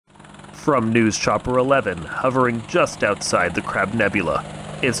From News Chopper 11, hovering just outside the Crab Nebula,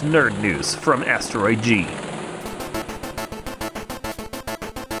 it's Nerd News from Asteroid G.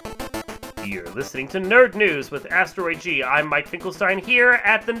 You're listening to Nerd News with Asteroid G. I'm Mike Finkelstein here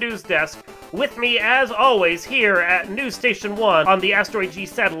at the news desk. With me, as always, here at News Station 1 on the Asteroid G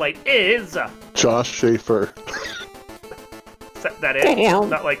satellite is... Josh Schaefer. That it? Damn.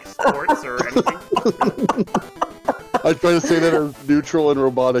 Not like sports or anything? I try to say that as neutral and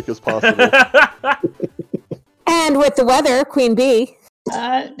robotic as possible. And with the weather, Queen Bee.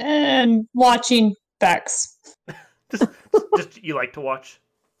 And watching Bex. just you like to watch?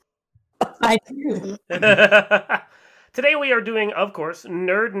 I do. Today we are doing, of course,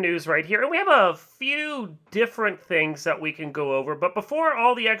 Nerd News right here, and we have a few different things that we can go over, but before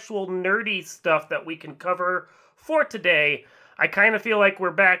all the actual nerdy stuff that we can cover for today, I kind of feel like we're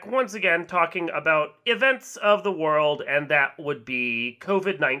back once again talking about events of the world, and that would be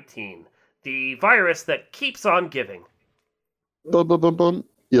COVID-19, the virus that keeps on giving. Bum, bum, bum, bum.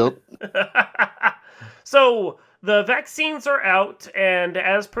 Yep. So, the vaccines are out, and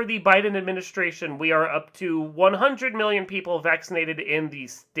as per the Biden administration, we are up to 100 million people vaccinated in the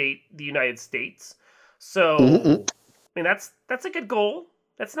United States. So, I mean, that's a good goal.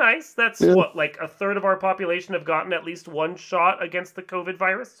 That's nice. That's what, like a third of our population have gotten at least one shot against the COVID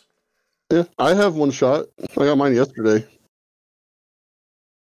virus? Yeah, I have one shot. I got mine yesterday.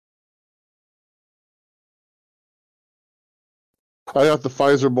 I got the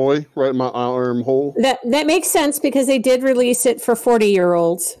Pfizer boy right in my armhole. That makes sense because they did release it for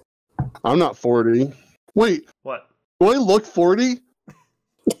 40-year-olds. I'm not 40. Wait. What? Do I look 40?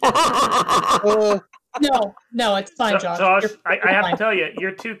 No, it's fine, Josh. Josh, I have to tell you,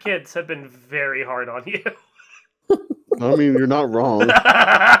 your two kids have been very hard on you. I mean, you're not wrong.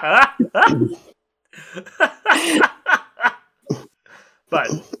 But,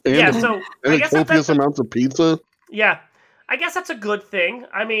 and so I guess copious amounts of pizza. Yeah. I guess that's a good thing.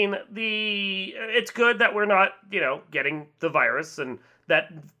 I mean, it's good that we're not, getting the virus, and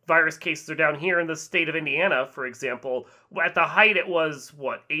that virus cases are down here in the state of Indiana, for example. At the height, it was,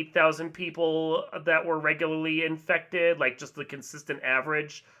 8,000 people that were regularly infected, like just the consistent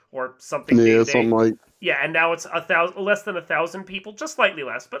average, or something. Yeah, something like. Yeah, and now it's less than 1,000 people, just slightly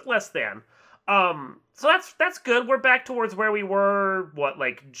less, but less than. So that's good. We're back towards where we were,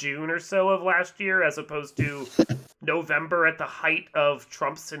 June or so of last year, as opposed to November at the height of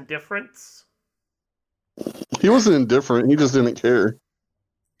Trump's indifference. He wasn't indifferent. He just didn't care.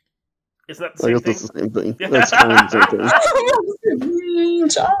 Isn't that the same thing? That's the same thing. That's kind of the same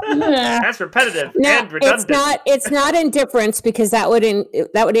thing. That's repetitive and redundant. It's not indifference because that would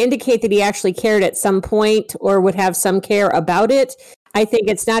indicate that he actually cared at some point or would have some care about it. I think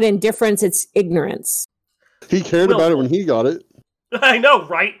it's not indifference, it's ignorance. He cared about it when he got it. I know,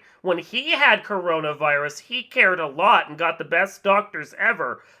 right? When he had coronavirus, he cared a lot and got the best doctors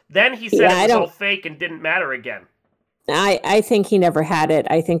ever. Then he said it was all fake and didn't matter again. I think he never had it.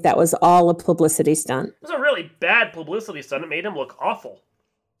 I think that was all a publicity stunt. It was a really bad publicity stunt. It made him look awful.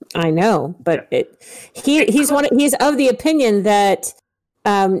 I know, but he's of the opinion that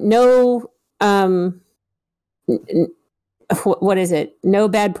what is it? No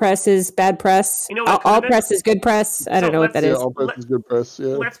bad press is bad press. All press is good press. I don't know what that is. All press is good press.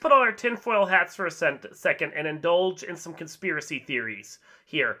 Yeah. Let's put on our tinfoil hats for a second and indulge in some conspiracy theories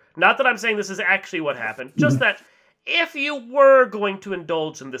here. Not that I'm saying this is actually what happened, just that if you were going to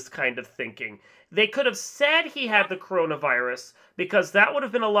indulge in this kind of thinking, they could have said he had the coronavirus because that would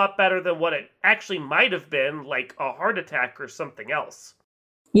have been a lot better than what it actually might have been, like a heart attack or something else.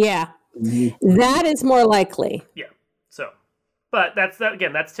 Yeah, that is more likely. Yeah. So, but that's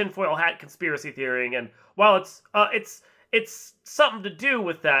tinfoil hat conspiracy theorying, and while it's something to do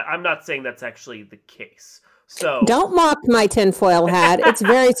with that, I'm not saying that's actually the case. So don't mock my tinfoil hat; it's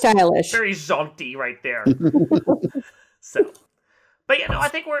very stylish, very jaunty right there. So, but I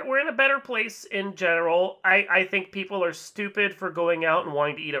think we're in a better place in general. I think people are stupid for going out and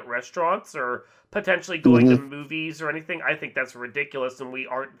wanting to eat at restaurants or potentially going to movies or anything. I think that's ridiculous, and we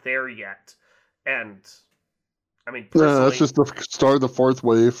aren't there yet. And I mean, that's just the start of the fourth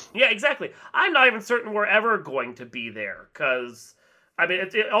wave. Yeah, exactly. I'm not even certain we're ever going to be there, because, I mean,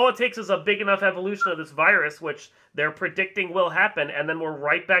 all it takes is a big enough evolution of this virus, which they're predicting will happen, and then we're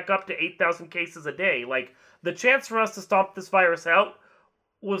right back up to 8,000 cases a day. Like, the chance for us to stomp this virus out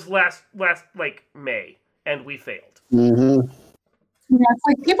was last May, and we failed. Mm-hmm. Yeah, it's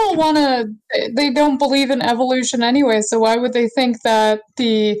like people they don't believe in evolution anyway, so why would they think that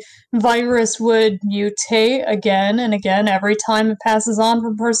the virus would mutate again and again every time it passes on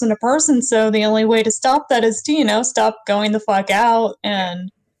from person to person? So the only way to stop that is to, stop going the fuck out and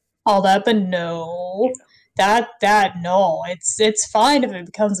all that, but no. No, it's fine if it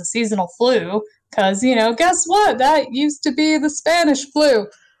becomes a seasonal flu, because, guess what? That used to be the Spanish flu.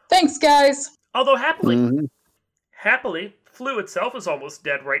 Thanks, guys. Although happily, Mhm. flu itself is almost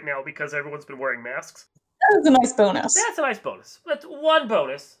dead right now because everyone's been wearing masks. That was a nice bonus. That's a nice bonus. That's one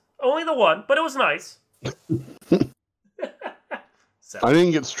bonus. Only the one, but it was nice. So, I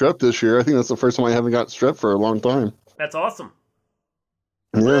didn't get strep this year. I think that's the first time I haven't got strep for a long time. that's awesome.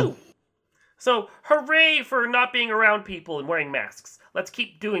 Yeah. Woo! So, hooray for not being around people and wearing masks. Let's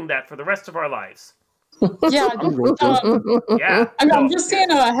keep doing that for the rest of our lives. Yeah, Yeah. I'm just seeing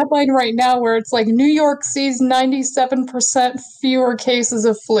a headline right now where it's like New York sees 97% fewer cases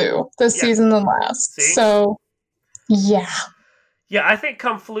of flu this Yeah. season than last. See? So, yeah. Yeah, I think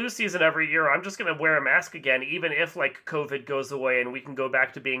come flu season every year, I'm just going to wear a mask again, even if, COVID goes away and we can go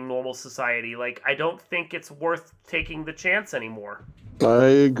back to being normal society. I don't think it's worth taking the chance anymore. I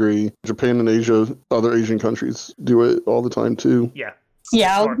agree. Japan and Asia, other Asian countries do it all the time too. Yeah.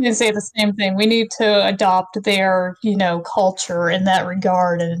 Yeah, I was going to say the same thing. We need to adopt their, culture in that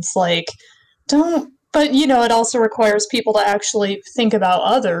regard. And it's like, but, it also requires people to actually think about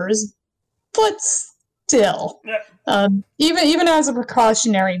others. But still, Yeah. even as a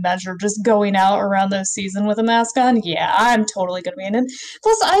precautionary measure, just going out around this season with a mask on, yeah, I'm totally going to be in it.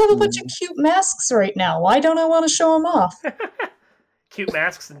 Plus, I have a bunch of cute masks right now. Why don't I want to show them off? Cute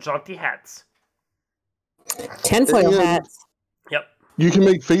masks and jaunty hats. Tinfoil hats. Yep. You can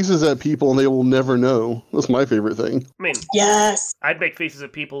make faces at people and they will never know. That's my favorite thing. I mean, yes. I'd make faces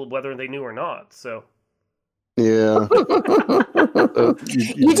at people whether they knew or not, so. Yeah.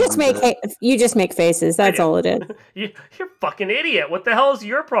 You just make faces. That's all it is. You're a fucking idiot. What the hell is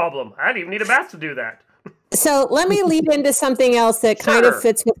your problem? I don't even need a mask to do that. So let me lead into something else that kind of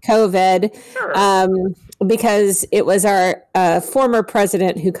fits with COVID, Sure. because it was our former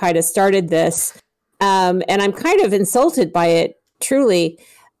president who kind of started this, and I'm kind of insulted by it, truly.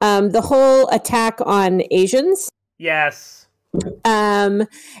 The whole attack on Asians. Yes.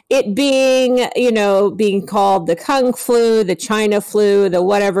 It being called the Kung flu, the China flu, the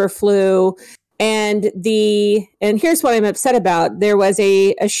whatever flu, and here's what I'm upset about. There was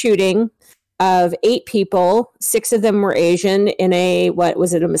a shooting of 8 people. 6 of them were Asian in a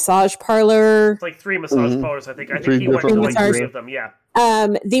massage parlor? It's like 3 massage parlors, I think. I think 3 he went to different 3 of them, yeah.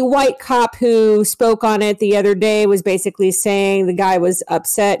 The white cop who spoke on it the other day was basically saying the guy was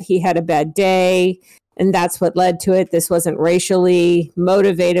upset. He had a bad day. And that's what led to it. This wasn't racially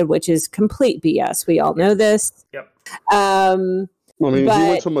motivated, which is complete BS. We all know this. Yep. He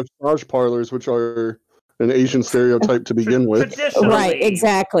went to massage parlors, which are an Asian stereotype to begin with. Traditionally. Right,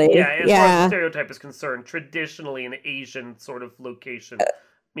 exactly. Yeah, as far as the stereotype is concerned, traditionally an Asian sort of location.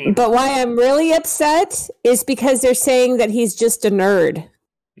 But why I'm really upset is because they're saying that he's just a nerd.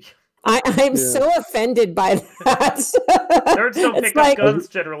 I'm so offended by that. Nerds don't pick up guns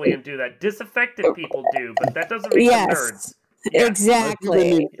generally and do that. Disaffected people do, but that doesn't make them nerds. Yeah. Exactly. I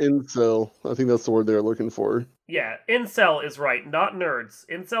think they mean incel. I think that's the word they're looking for. Yeah, incel is right, not nerds.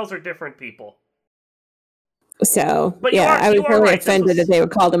 Incels are different people. So, I was really offended that they would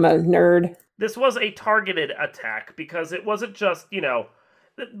call him a nerd. This was a targeted attack because it wasn't just,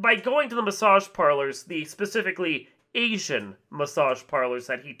 by going to the massage parlors, the specifically Asian massage parlors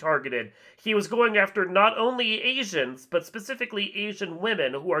that he targeted, he was going after not only Asians, but specifically Asian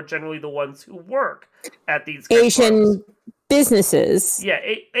women who are generally the ones who work at these Asian businesses. Yeah,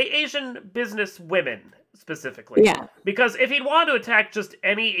 Asian business women specifically. Yeah. Because if he'd wanted to attack just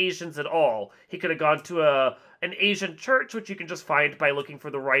any Asians at all, he could have gone to an Asian church, which you can just find by looking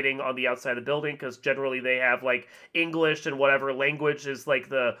for the writing on the outside of the building, because generally they have English and whatever language is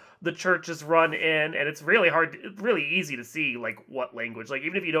the church is run in, and it's really really easy to see what language.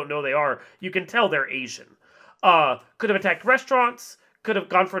 Even if you don't know they are, you can tell they're Asian. Could have attacked restaurants, could have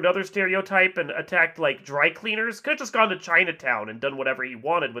gone for another stereotype and attacked dry cleaners, could have just gone to Chinatown and done whatever he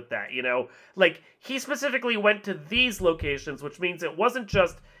wanted with that, he specifically went to these locations, which means it wasn't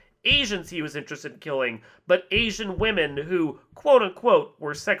just Asians he was interested in killing, but Asian women who, quote-unquote,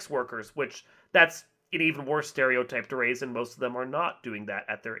 were sex workers, which that's an even worse stereotype to raise, and most of them are not doing that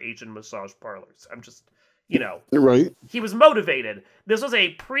at their Asian massage parlors. I'm just, Right. He was motivated. This was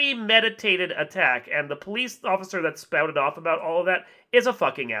a premeditated attack, and the police officer that spouted off about all of that is a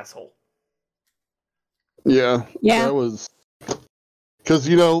fucking asshole. Yeah. Yeah. That was... Because,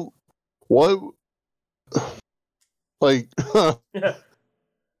 what...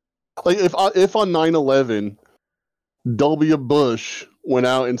 if on 9/11, W. Bush went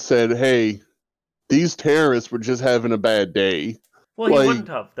out and said, hey, these terrorists were just having a bad day, Well, he wouldn't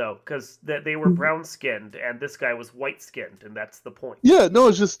have, though, because they were brown-skinned, and this guy was white-skinned, and that's the point. Yeah, no,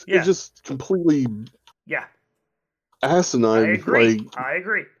 it's just completely asinine. I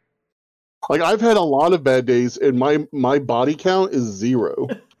agree. Like, I've had a lot of bad days, and my body count is 0.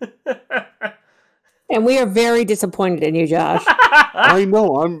 And we are very disappointed in you, Josh. I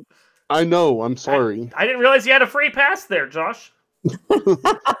know, I'm sorry. I didn't realize you had a free pass there, Josh.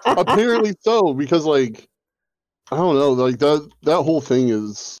 Apparently so, because, like, I don't know, like, that whole thing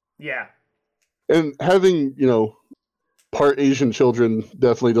is... Yeah. And having, part Asian children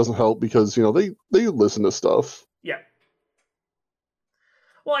definitely doesn't help, because, they listen to stuff. Yeah.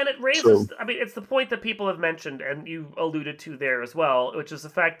 Well, and it raises... I mean, it's the point that people have mentioned, and you alluded to there as well, which is the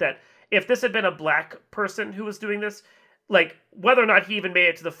fact that if this had been a black person who was doing this, like, whether or not he even made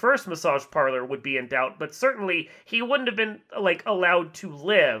it to the first massage parlor would be in doubt, but certainly he wouldn't have been, like, allowed to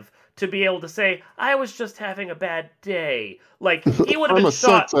live to be able to say, I was just having a bad day. Like, he would have been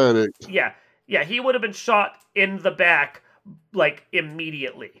shot. Sex addict. Yeah, he would have been shot in the back, like,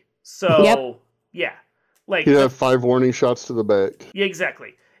 immediately. So, yeah. Like, he'd have 5 warning shots to the back. Yeah,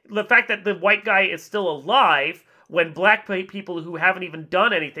 exactly. The fact that the white guy is still alive when black people who haven't even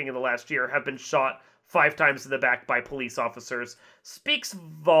done anything in the last year have been shot 5 times in the back by police officers speaks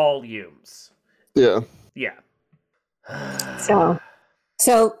volumes. Yeah. Yeah.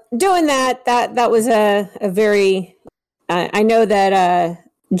 So doing that was a very... I know that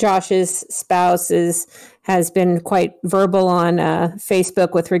Josh's spouse has been quite verbal on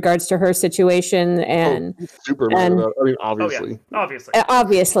Facebook with regards to her situation, and super mad about it. I mean, obviously. Oh, yeah.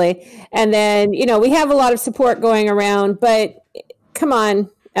 Obviously. And then we have a lot of support going around, but come on,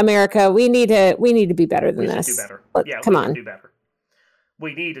 America, we need to be better than this. We should do better. Yeah, come on. Do better.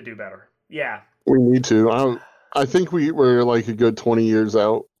 We need to do better. Yeah. We need to. I think we're like a good 20 years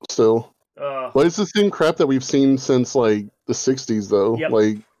out still. But it's the same crap that we've seen since like the 60s, though. Yep.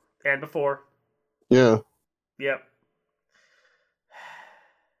 Like, and before. Yeah. Yep.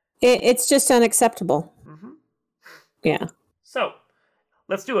 It's just unacceptable. Mm-hmm. Yeah. So,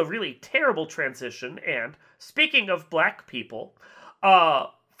 let's do a really terrible transition. And speaking of black people,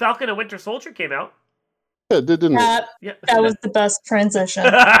 Falcon and Winter Soldier came out. Yeah, it didn't it? That was the best transition.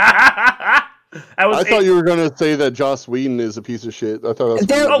 I thought you were going to say that Joss Whedon is a piece of shit. I thought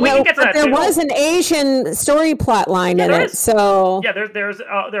there was an Asian story plot line in it, so there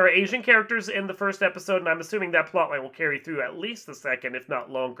are Asian characters in the first episode, and I'm assuming that plot line will carry through at least the second, if not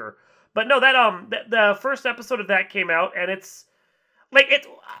longer. But no, the first episode of that came out, and it's like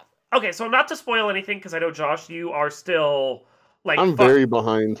okay. So not to spoil anything, because I know Josh, you are still like I'm very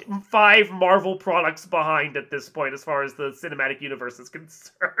behind. 5 Marvel products behind at this point, as far as the cinematic universe is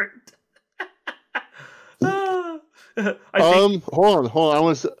concerned. Hold on.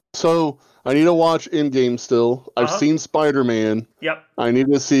 I need to watch Endgame still. I've seen Spider-Man. Yep. I need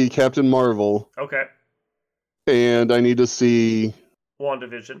to see Captain Marvel. Okay. And I need to see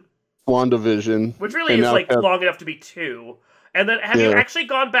WandaVision. Which really is like long enough to be 2. And then have you actually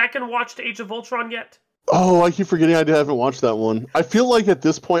gone back and watched Age of Ultron yet? Oh, I keep forgetting I haven't watched that one. I feel like at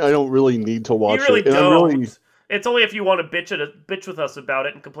this point I don't really need to watch it. You really don't. It's only if you want to bitch with us about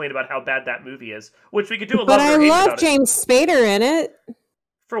it and complain about how bad that movie is, which we could do a lot. But I love James Spader in it.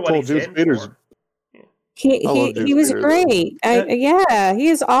 For what he's James in Spader's. For. He was great. He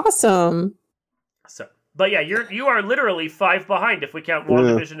is awesome. So, but yeah, you are literally 5 behind if we count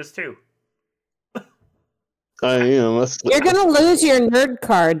WandaVision as 2. I am. You're gonna lose your nerd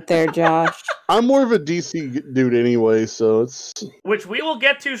card there, Josh. I'm more of a DC dude anyway, so it's... Which we will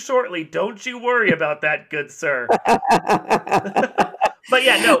get to shortly. Don't you worry about that, good sir. But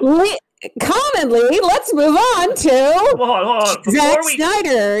yeah, no. Commonly, let's move on to... Hold on. Zack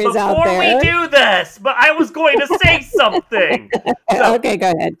Snyder is out there. Before we do this, but I was going to say something. So, okay,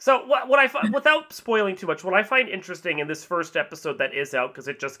 go ahead. So what I find, without spoiling too much, what I find interesting in this first episode that is out, because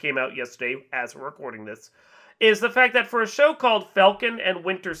it just came out yesterday as we're recording this, is the fact that for a show called Falcon and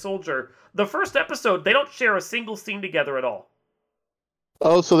Winter Soldier, the first episode, they don't share a single scene together at all.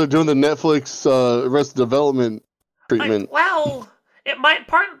 Oh, so they're doing the Netflix Arrested Development treatment.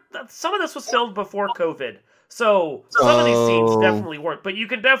 Some of this was filmed before COVID, so some of these scenes definitely weren't. But you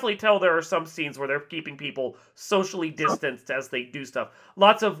can definitely tell there are some scenes where they're keeping people socially distanced as they do stuff.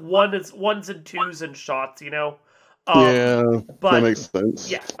 Lots of ones and twos and shots, Yeah, that makes sense.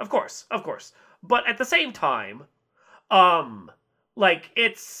 Yeah, of course. But at the same time,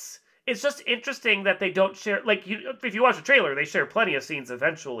 it's just interesting that they don't share. Like, if you watch the trailer, they share plenty of scenes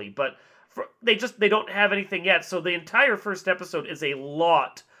eventually, but they don't have anything yet. So the entire first episode is a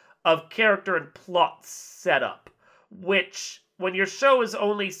lot of character and plot setup, which when your show is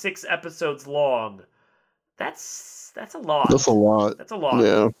only 6 episodes long, That's a lot. That's a lot. That's a lot.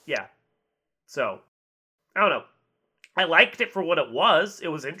 Yeah. Yeah. So, I don't know. I liked it for what it was. It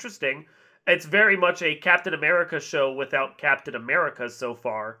was interesting. It's very much a Captain America show without Captain America so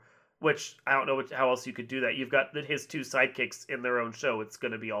far, which I don't know how else you could do that. You've got his two sidekicks in their own show. It's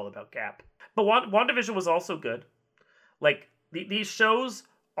going to be all about Cap. But WandaVision was also good. Like, these shows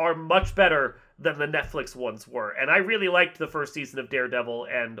are much better than the Netflix ones were. And I really liked the first season of Daredevil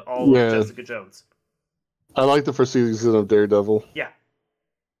and all of Jessica Jones. I liked the first season of Daredevil. Yeah.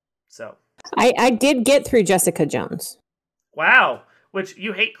 So. I did get through Jessica Jones. Wow. Which,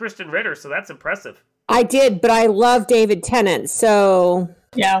 you hate Kristen Ritter, so that's impressive. I did, but I love David Tennant, so...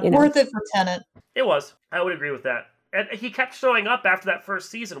 Yeah, worth it for Tennant. It was. I would agree with that. And he kept showing up after that first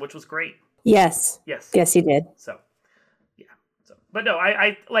season, which was great. Yes. Yes, he did. So, yeah. But no,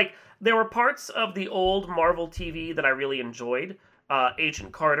 I like, there were parts of the old Marvel TV that I really enjoyed.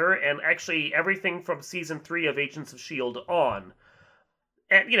 Agent Carter, and actually everything from season 3 of Agents of S.H.I.E.L.D. on.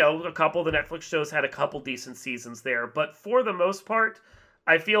 And, a couple of the Netflix shows had a couple decent seasons there. But for the most part,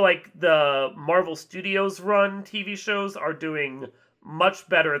 I feel like the Marvel Studios run TV shows are doing much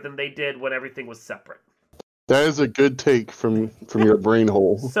better than they did when everything was separate. That is a good take from your brain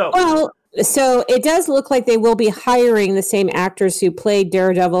hole. So it does look like they will be hiring the same actors who played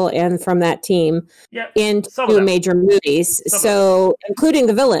Daredevil and from that team into major movies. So including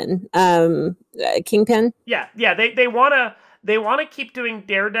the villain, Kingpin. Yeah. They want to keep doing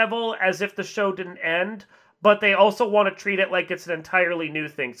Daredevil as if the show didn't end, but they also want to treat it like it's an entirely new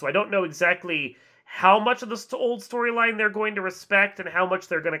thing. So I don't know exactly how much of the old storyline they're going to respect and how much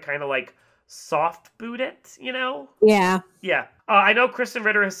they're going to kind of like soft boot it, Yeah. Yeah. I know Kristen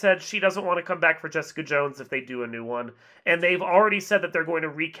Ritter has said she doesn't want to come back for Jessica Jones if they do a new one. And they've already said that they're going to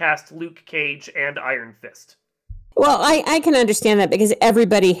recast Luke Cage and Iron Fist. Well, I can understand that because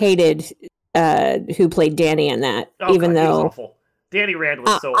everybody hated who played Danny in that, even though he was awful. Danny Rand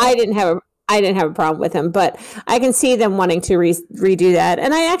was so awful. I didn't have a problem with him, but I can see them wanting to redo that.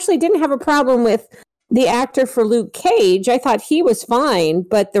 And I actually didn't have a problem with the actor for Luke Cage. I thought he was fine,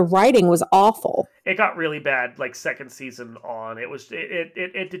 but the writing was awful. It got really bad, like second season on.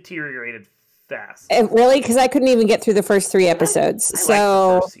 It deteriorated fast. Really? Because I couldn't even get through the first 3 episodes. I liked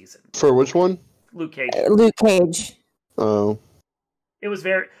the first season. For which one? Luke Cage. Luke Cage. Oh. It was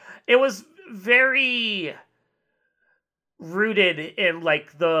very rooted in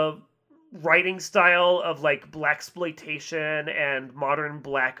like the writing style of like blaxploitation and modern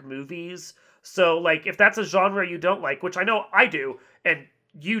black movies. So like if that's a genre you don't like, which I know I do, and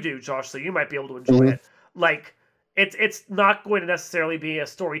you do, Josh, so you might be able to enjoy it. Like it's not going to necessarily be a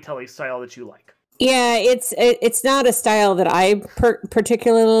storytelling style that you like. Yeah, it's not a style that I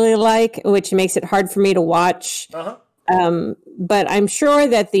particularly like, which makes it hard for me to watch. But I'm sure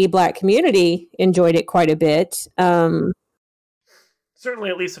that the Black community enjoyed it quite a bit. Certainly,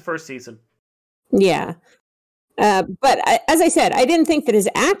 at least the first season. Yeah. But as I said, I didn't think that his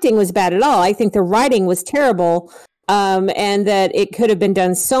acting was bad at all. I think the writing was terrible, and that it could have been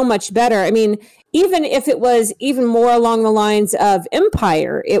done so much better. I mean, even if it was even more along the lines of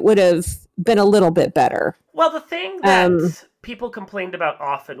Empire, it would have been a little bit better. Well, the thing that people complained about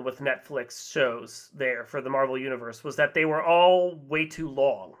often with Netflix shows there for the Marvel Universe was that they were all way too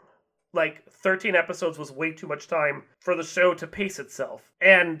long. Like, 13 episodes was way too much time for the show to pace itself.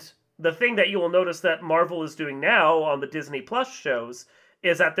 And the thing that you will notice that Marvel is doing now on the Disney Plus shows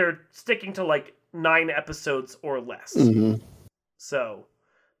is that they're sticking to like 9 episodes or less. Mm-hmm. So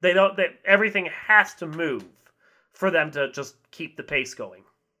everything has to move for them to just keep the pace going.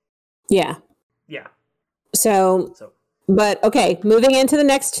 Yeah. Yeah. So but okay, moving into the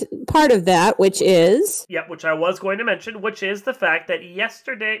next part of that, which is... Yeah, which I was going to mention, which is the fact that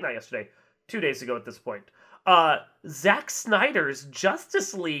 2 days ago at this point, Zack Snyder's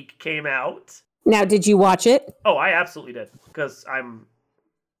Justice League came out. Now, did you watch it? Oh, I absolutely did, because I'm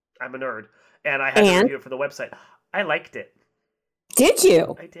a nerd, and I had to review it for the website. I liked it. Did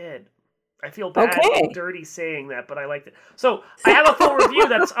you? I did. I feel bad and dirty saying that, but I liked it. So, I have a full review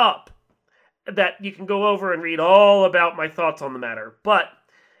that's up, that you can go over and read all about my thoughts on the matter. But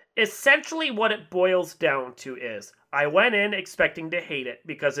essentially what it boils down to is, I went in expecting to hate it,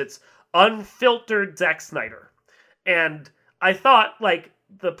 because it's unfiltered Zack Snyder. And I thought, like,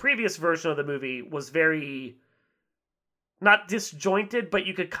 the previous version of the movie was very, not disjointed, but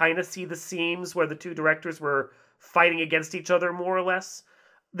you could kind of see the seams where the two directors were fighting against each other, more or less.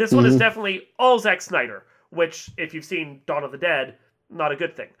 This one is definitely all Zack Snyder, which, if you've seen Dawn of the Dead, not a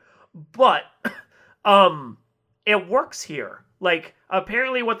good thing. But, it works here. Like,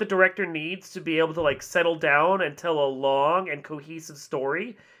 apparently what the director needs to be able to, like, settle down and tell a long and cohesive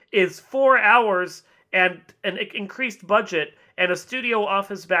story is 4 hours and an increased budget and a studio off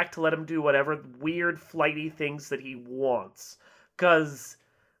his back to let him do whatever weird flighty things that he wants. Because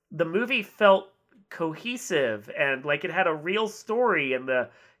the movie felt cohesive and like it had a real story, and the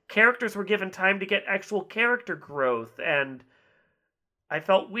characters were given time to get actual character growth, and I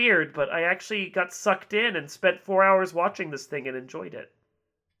felt weird, but I actually got sucked in and spent 4 hours watching this thing and enjoyed it.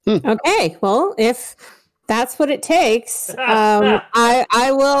 Okay, well, if that's what it takes,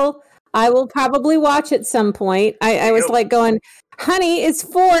 I will probably watch at some point. I was like going, honey, it's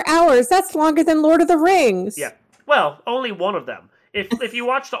 4 hours. That's longer than Lord of the Rings. Yeah. Well, only one of them. If you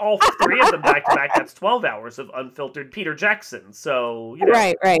watched all 3 of them back to back, that's 12 hours of unfiltered Peter Jackson. So, you know,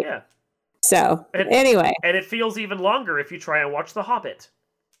 right. Yeah. So, anyway. And it feels even longer if you try and watch The Hobbit.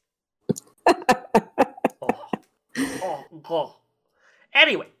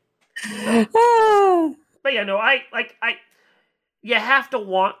 Anyway. But yeah, no, you have to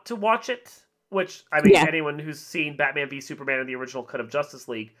want to watch it, which, I mean, anyone who's seen Batman v Superman in the original cut of Justice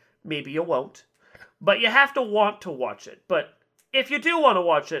League, maybe you won't. But you have to want to watch it. But if you do want to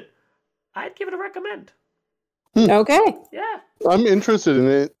watch it, I'd give it a recommend. Okay. Yeah. I'm interested in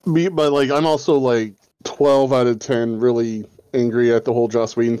it, but like I'm also like 12 out of 10 really angry at the whole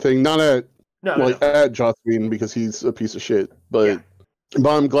Joss Whedon thing. Not at at Joss Whedon because he's a piece of shit, but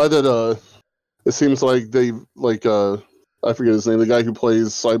I'm glad that it seems like they like I forget his name, the guy who plays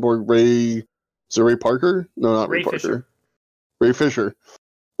Cyborg Ray. Is it Ray Parker? No, not Ray Parker. Fisher. Ray Fisher.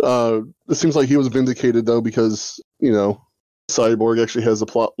 It seems like he was vindicated though because Cyborg actually has a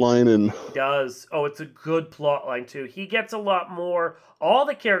plot line and he does. Oh, it's a good plot line too. He gets a lot more. All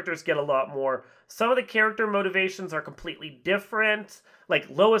the characters get a lot more. Some of the character motivations are completely different. Like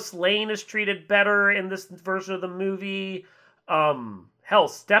Lois Lane is treated better in this version of the movie. Hell,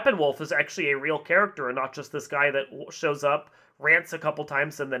 Steppenwolf is actually a real character and not just this guy that shows up, rants a couple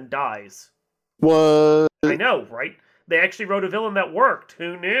times, and then dies. What? I know, right? They actually wrote a villain that worked.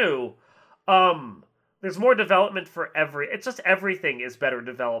 Who knew? There's more development for it's just everything is better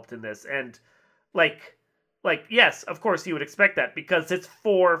developed in this. And, like, yes, of course you would expect that because it's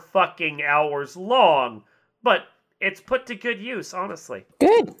 4 fucking hours long. But it's put to good use, honestly.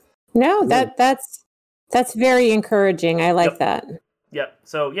 Good. No, that's very encouraging. I like that. Yep.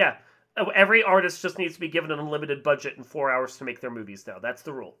 So, yeah. Every artist just needs to be given an unlimited budget and 4 hours to make their movies now. That's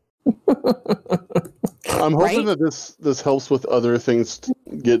the rule. I'm hoping that this helps with other things to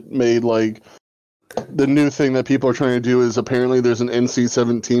get made, like the new thing that people are trying to do is apparently there's an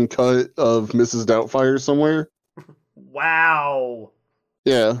NC-17 cut of Mrs. Doubtfire somewhere. Wow.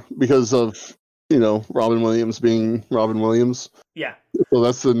 Yeah, because of, Robin Williams being Robin Williams. Yeah. So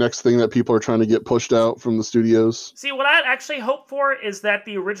that's the next thing that people are trying to get pushed out from the studios. See, what I'd actually hope for is that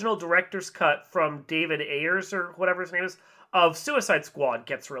the original director's cut from David Ayers, or whatever his name is, of Suicide Squad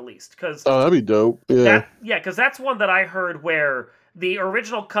gets released. That'd be dope. Yeah. Because that's one that I heard where the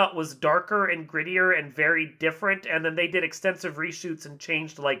original cut was darker and grittier and very different, and then they did extensive reshoots and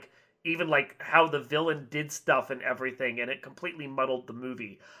changed even how the villain did stuff and everything, and it completely muddled the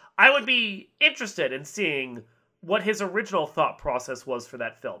movie. I would be interested in seeing what his original thought process was for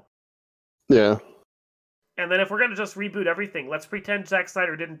that film. Yeah. And then if we're going to just reboot everything, let's pretend Zack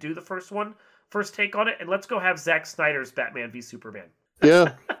Snyder didn't do the first take on it, and let's go have Zack Snyder's Batman v Superman.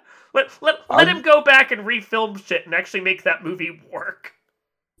 Yeah. Let him go back and refilm shit and actually make that movie work.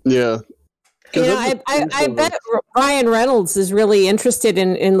 Yeah. I bet Ryan Reynolds is really interested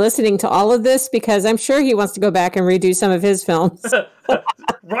in listening to all of this because I'm sure he wants to go back and redo some of his films.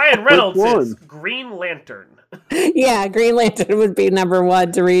 Ryan Reynolds is Green Lantern. Yeah, Green Lantern would be number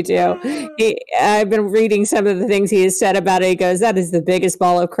 1 to redo. I've been reading some of the things he has said about it. He goes, that is the biggest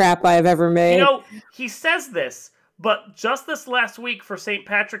ball of crap I have ever made. He says this, but just this last week for St.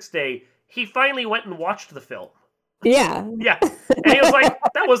 Patrick's Day, he finally went and watched the film. Yeah. Yeah. And he was like,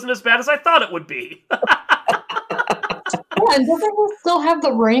 that wasn't as bad as I thought it would be. And doesn't he still have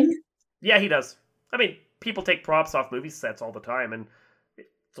the ring? Yeah, he does. I mean, people take props off movie sets all the time, and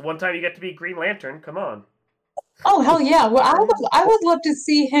it's the one time you get to be Green Lantern. Come on. Oh, hell yeah. Well, I would love to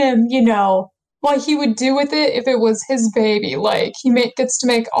see him, what he would do with it if it was his baby. Like, he gets to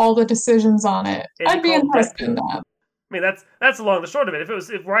make all the decisions on it. I'd be interested in that. I mean, that's the long and the short of it.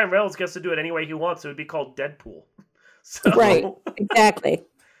 If Ryan Reynolds gets to do it any way he wants, it would be called Deadpool. So, right, exactly.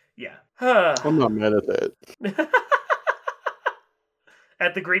 Yeah. I'm not mad at that.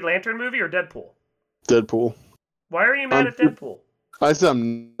 At the Green Lantern movie or Deadpool? Deadpool. Why are you mad at Deadpool? I said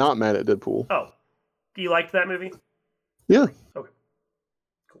I'm not mad at Deadpool. Oh. You liked that movie? Yeah. Okay.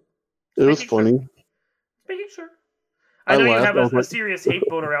 Cool. It was funny. Making sure. I know you have a serious hate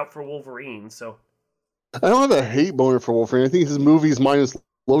boner out for Wolverine, so. I don't have a hate boner for Wolverine. I think his movies minus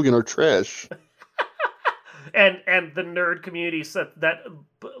Logan are trash. And the nerd community that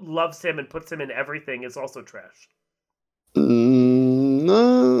loves him and puts him in everything is also trash.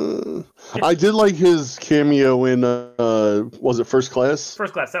 No. I did like his cameo in was it First Class?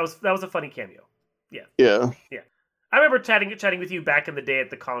 First Class. That was a funny cameo. Yeah. Yeah. I remember chatting with you back in the day at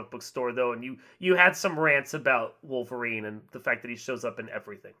the comic book store though, and you had some rants about Wolverine and the fact that he shows up in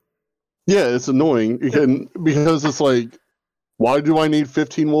everything. Yeah, it's annoying because it's like, why do I need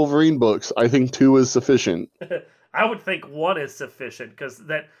 15 Wolverine books? I think 2 is sufficient. I would think 1 is sufficient because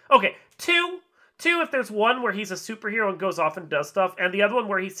two if there's one where he's a superhero and goes off and does stuff, and the other one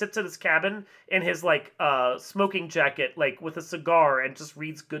where he sits in his cabin in his like smoking jacket, like with a cigar, and just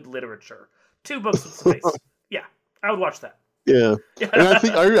reads good literature. 2 books with space. Yeah, I would watch that. Yeah,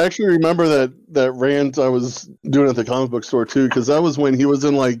 and I actually remember that rant I was doing at the comic book store too, because that was when he was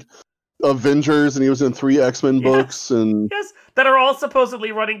in like Avengers and he was in 3 X-Men books and yes, that are all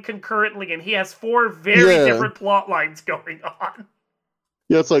supposedly running concurrently, and he has 4 very different plot lines going on.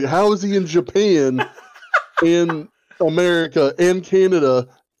 Yeah, it's like, how is he in Japan, in America, and Canada,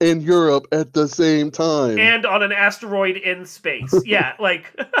 and Europe at the same time? And on an asteroid in space. Yeah,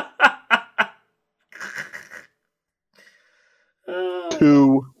 like...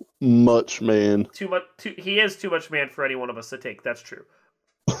 Too much, man. He is too much man for any one of us to take, that's true.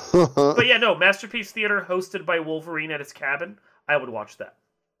 But yeah, no, Masterpiece Theater hosted by Wolverine at his cabin, I would watch that.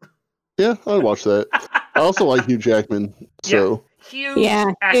 Yeah, I'd watch that. I also like Hugh Jackman, so...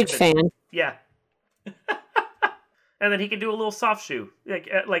 Huge fan. Yeah. And then he can do a little soft shoe,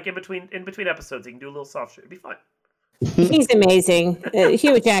 like in between episodes. He can do a little soft shoe. It'd be fun. He's amazing.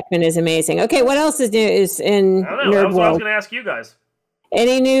 Hugh Jackman is amazing. Okay, what else is new? Is in I don't know. Nerd That's what I was World? going to ask you guys.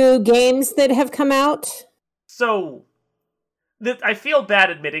 Any new games that have come out? So, I feel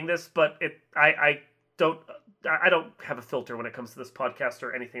bad admitting this, but I don't have a filter when it comes to this podcast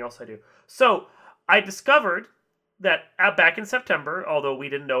or anything else I do. So I discovered that back in September, although we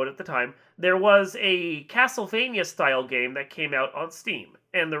didn't know it at the time, there was a Castlevania-style game that came out on Steam.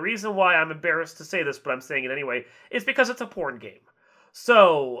 And the reason why I'm embarrassed to say this, but I'm saying it anyway, is because it's a porn game.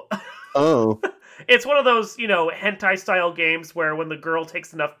 So... Oh. It's one of those, hentai-style games where when the girl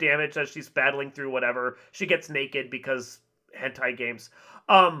takes enough damage as she's battling through whatever, she gets naked because hentai games.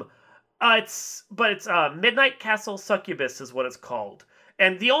 It's Midnight Castle Succubus is what it's called.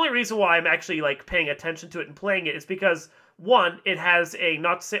 And the only reason why I'm actually paying attention to it and playing it is because one, it has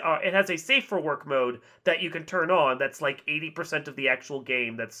a safe for work mode that you can turn on. That's 80% of the actual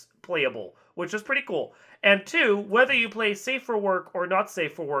game that's playable, which is pretty cool. And two, whether you play safe for work or not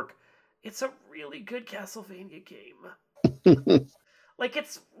safe for work, it's a really good Castlevania game.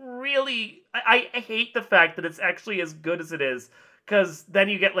 It's really... I hate the fact that it's actually as good as it is, because then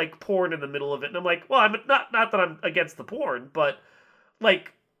you get porn in the middle of it, and I'm like, well, I'm not that I'm against the porn, but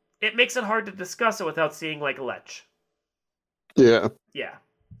it makes it hard to discuss it without seeing lech. Yeah. Yeah.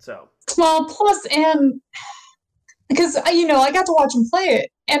 So. Well, plus, and because I got to watch him play it,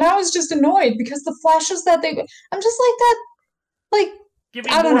 and I was just annoyed because the flashes that I'm just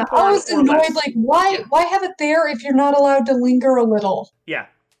I don't know. I was annoyed. Why have it there if you're not allowed to linger a little? Yeah.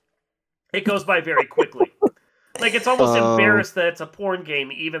 It goes by very quickly. It's almost embarrassed that it's a porn game,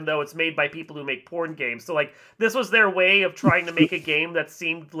 even though it's made by people who make porn games. So, this was their way of trying to make a game that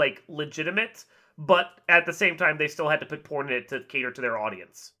seemed, legitimate, but at the same time, they still had to put porn in it to cater to their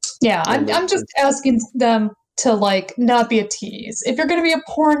audience. Yeah, I'm just asking them to, not be a tease. If you're going to be a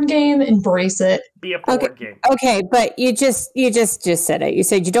porn game, embrace it. Be a porn game. Okay, but you just said it. You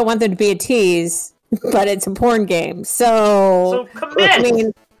said you don't want them to be a tease, but it's a porn game. So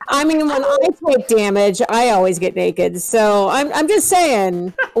commit! I mean, when I take damage, I always get naked. So I'm just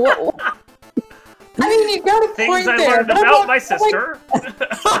saying. I mean, you got a point there. Things I learned about my sister.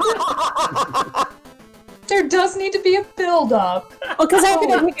 There does need to be a build-up. Well, because I'm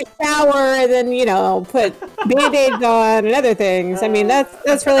going to take a shower and then, put Band-Aids on and other things. I mean,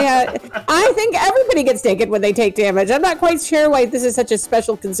 that's really how... I think everybody gets naked when they take damage. I'm not quite sure why this is such a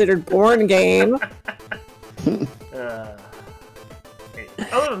special considered porn game.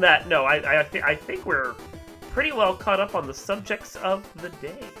 Other than that, no, I think we're pretty well caught up on the subjects of the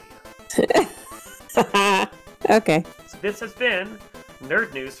day. Okay. So this has been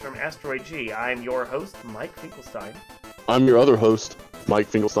Nerd News from Asteroid G. I'm your host, Mike Finkelstein. I'm your other host, Mike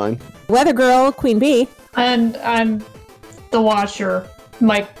Finkelstein. Weather Girl, Queen Bee. And I'm the Watcher,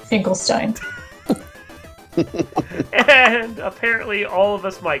 Mike Finkelstein. And apparently all of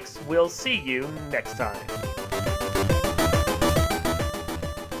us Mikes will see you next time.